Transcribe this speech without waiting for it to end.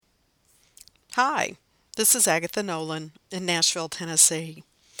Hi, this is Agatha Nolan in Nashville, Tennessee.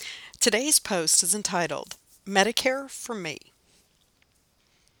 Today's post is entitled Medicare for Me.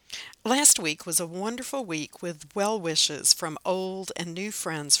 Last week was a wonderful week with well wishes from old and new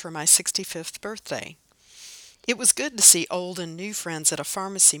friends for my 65th birthday. It was good to see old and new friends at a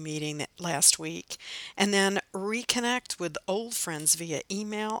pharmacy meeting last week and then reconnect with old friends via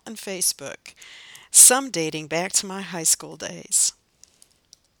email and Facebook, some dating back to my high school days.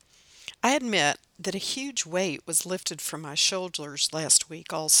 I admit that a huge weight was lifted from my shoulders last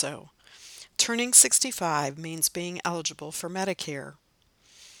week also. Turning 65 means being eligible for Medicare.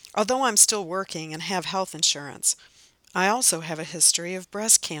 Although I'm still working and have health insurance, I also have a history of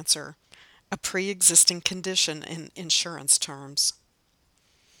breast cancer, a pre-existing condition in insurance terms.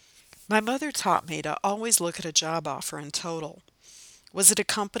 My mother taught me to always look at a job offer in total. Was it a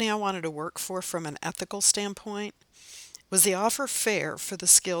company I wanted to work for from an ethical standpoint? Was the offer fair for the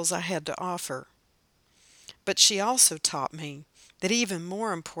skills I had to offer? But she also taught me that even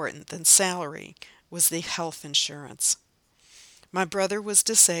more important than salary was the health insurance. My brother was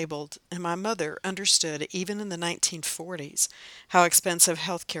disabled, and my mother understood, even in the 1940s, how expensive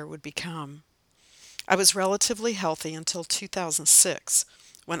health care would become. I was relatively healthy until 2006,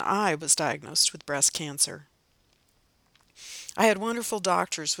 when I was diagnosed with breast cancer. I had wonderful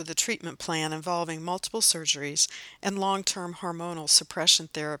doctors with a treatment plan involving multiple surgeries and long-term hormonal suppression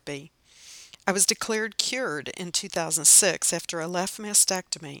therapy. I was declared cured in 2006 after a left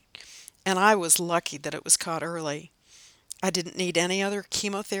mastectomy, and I was lucky that it was caught early. I didn't need any other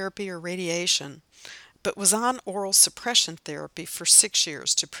chemotherapy or radiation, but was on oral suppression therapy for 6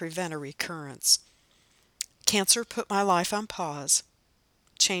 years to prevent a recurrence. Cancer put my life on pause,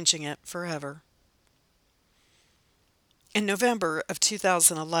 changing it forever. In November of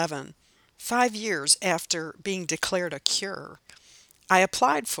 2011, 5 years after being declared a cure, I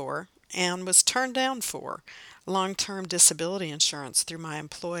applied for and was turned down for long-term disability insurance through my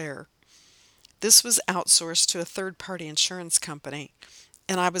employer. This was outsourced to a third-party insurance company,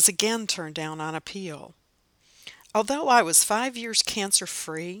 and I was again turned down on appeal. Although I was 5 years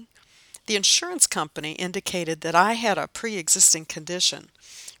cancer-free, the insurance company indicated that I had a pre-existing condition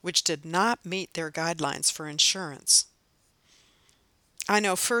which did not meet their guidelines for insurance. I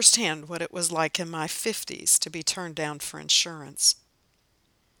know firsthand what it was like in my 50s to be turned down for insurance.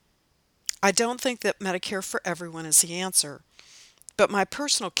 I don't think that Medicare for everyone is the answer, but my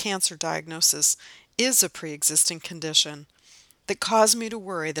personal cancer diagnosis is a pre-existing condition that caused me to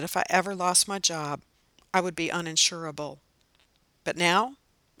worry that if I ever lost my job, I would be uninsurable. But now,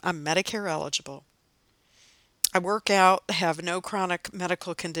 I'm Medicare eligible. I work out, have no chronic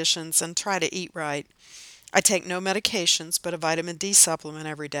medical conditions, and try to eat right. I take no medications but a vitamin D supplement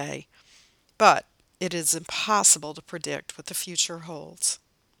every day. But it is impossible to predict what the future holds.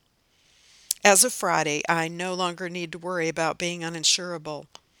 As of Friday, I no longer need to worry about being uninsurable.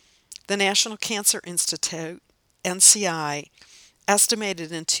 The National Cancer Institute, NCI,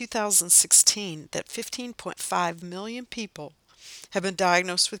 estimated in 2016 that 15.5 million people have been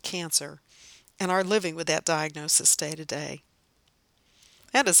diagnosed with cancer and are living with that diagnosis day to day.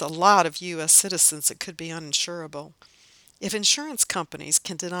 That is a lot of U.S. citizens that could be uninsurable. If insurance companies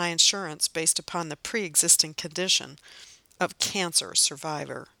can deny insurance based upon the pre-existing condition of cancer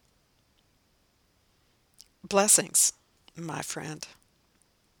survivor. Blessings, my friend.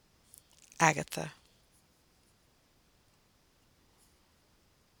 Agatha.